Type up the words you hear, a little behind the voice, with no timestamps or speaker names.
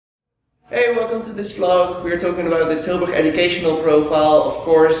Hey, welcome to this vlog. We're talking about the Tilburg Educational Profile. Of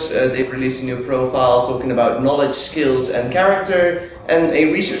course, they've released a new profile talking about knowledge, skills and character, and a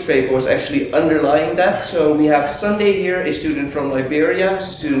research paper was actually underlying that. So we have Sunday here, a student from Liberia, a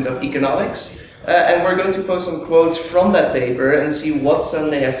student of economics, and we're going to post some quotes from that paper and see what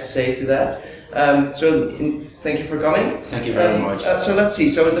Sunday has to say to that. Thank you for coming. Thank you very much. So let's see.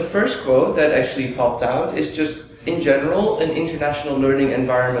 So the first quote that actually popped out is just, in general, an international learning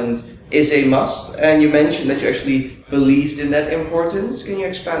environment is a must, and you mentioned that you actually believed in that importance. Can you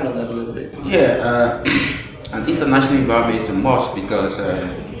expand on that a little bit? Yeah, an international environment is a must because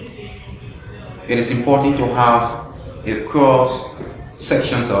it is important to have a cross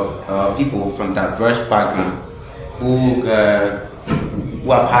sections of people from diverse backgrounds who have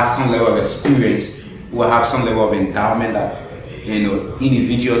had some level of experience, who have some level of endowment that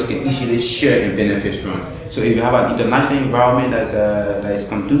individuals can easily share and benefit from. So if you have an international environment that is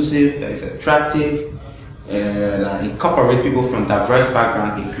conducive, that is attractive, and incorporate people from diverse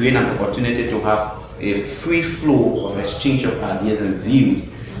backgrounds, it creates an opportunity to have a free flow of exchange of ideas and views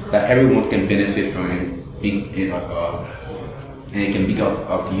that everyone can benefit from and it can be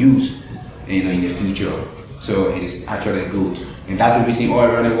of use in the future. So it is actually good. And that's the reason all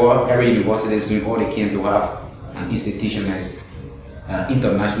around the world, every university is doing all they can to have an institution that is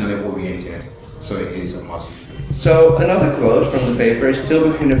internationally oriented. So it is a must. So another quote from the paper is,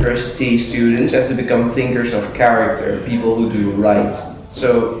 Tilburg University students have to become thinkers of character, people who do right.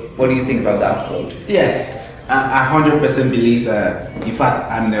 So what do you think about that quote? Yeah, I 100% believe, in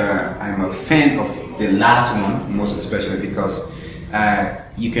fact I'm a fan of the last one, most especially because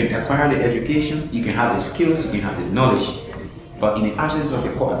you can acquire the education, you can have the skills, you can have the knowledge, but in the absence of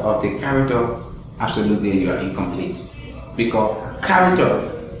the character, absolutely you are incomplete. Because character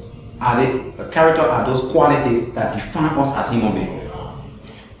are those qualities that define us as human beings.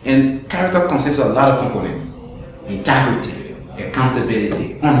 And character consists of a lot of components: integrity,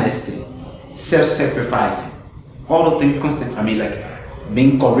 accountability, honesty, self-sacrificing, all the things like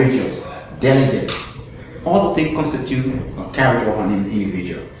being courageous, diligence. All the things constitute a character of an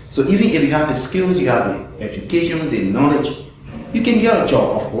individual. So even if you have the skills, you have the education, the knowledge, you can get a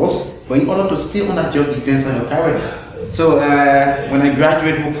job, of course, but in order to stay on that job, it depends on your character. So when I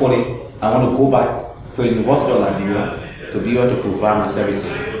graduate, hopefully, I want to go back to the University of Liberia to be able to provide my services,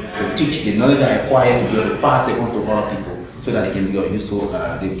 to teach the knowledge I acquired, to be able to pass it on to other people, so that they can be useful.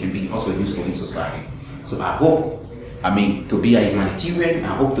 They can be also useful in society. So I hope, to be a humanitarian.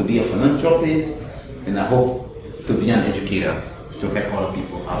 I hope to be a philanthropist, and I hope to be an educator to help other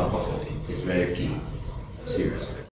people out of poverty. It's very key. Seriously.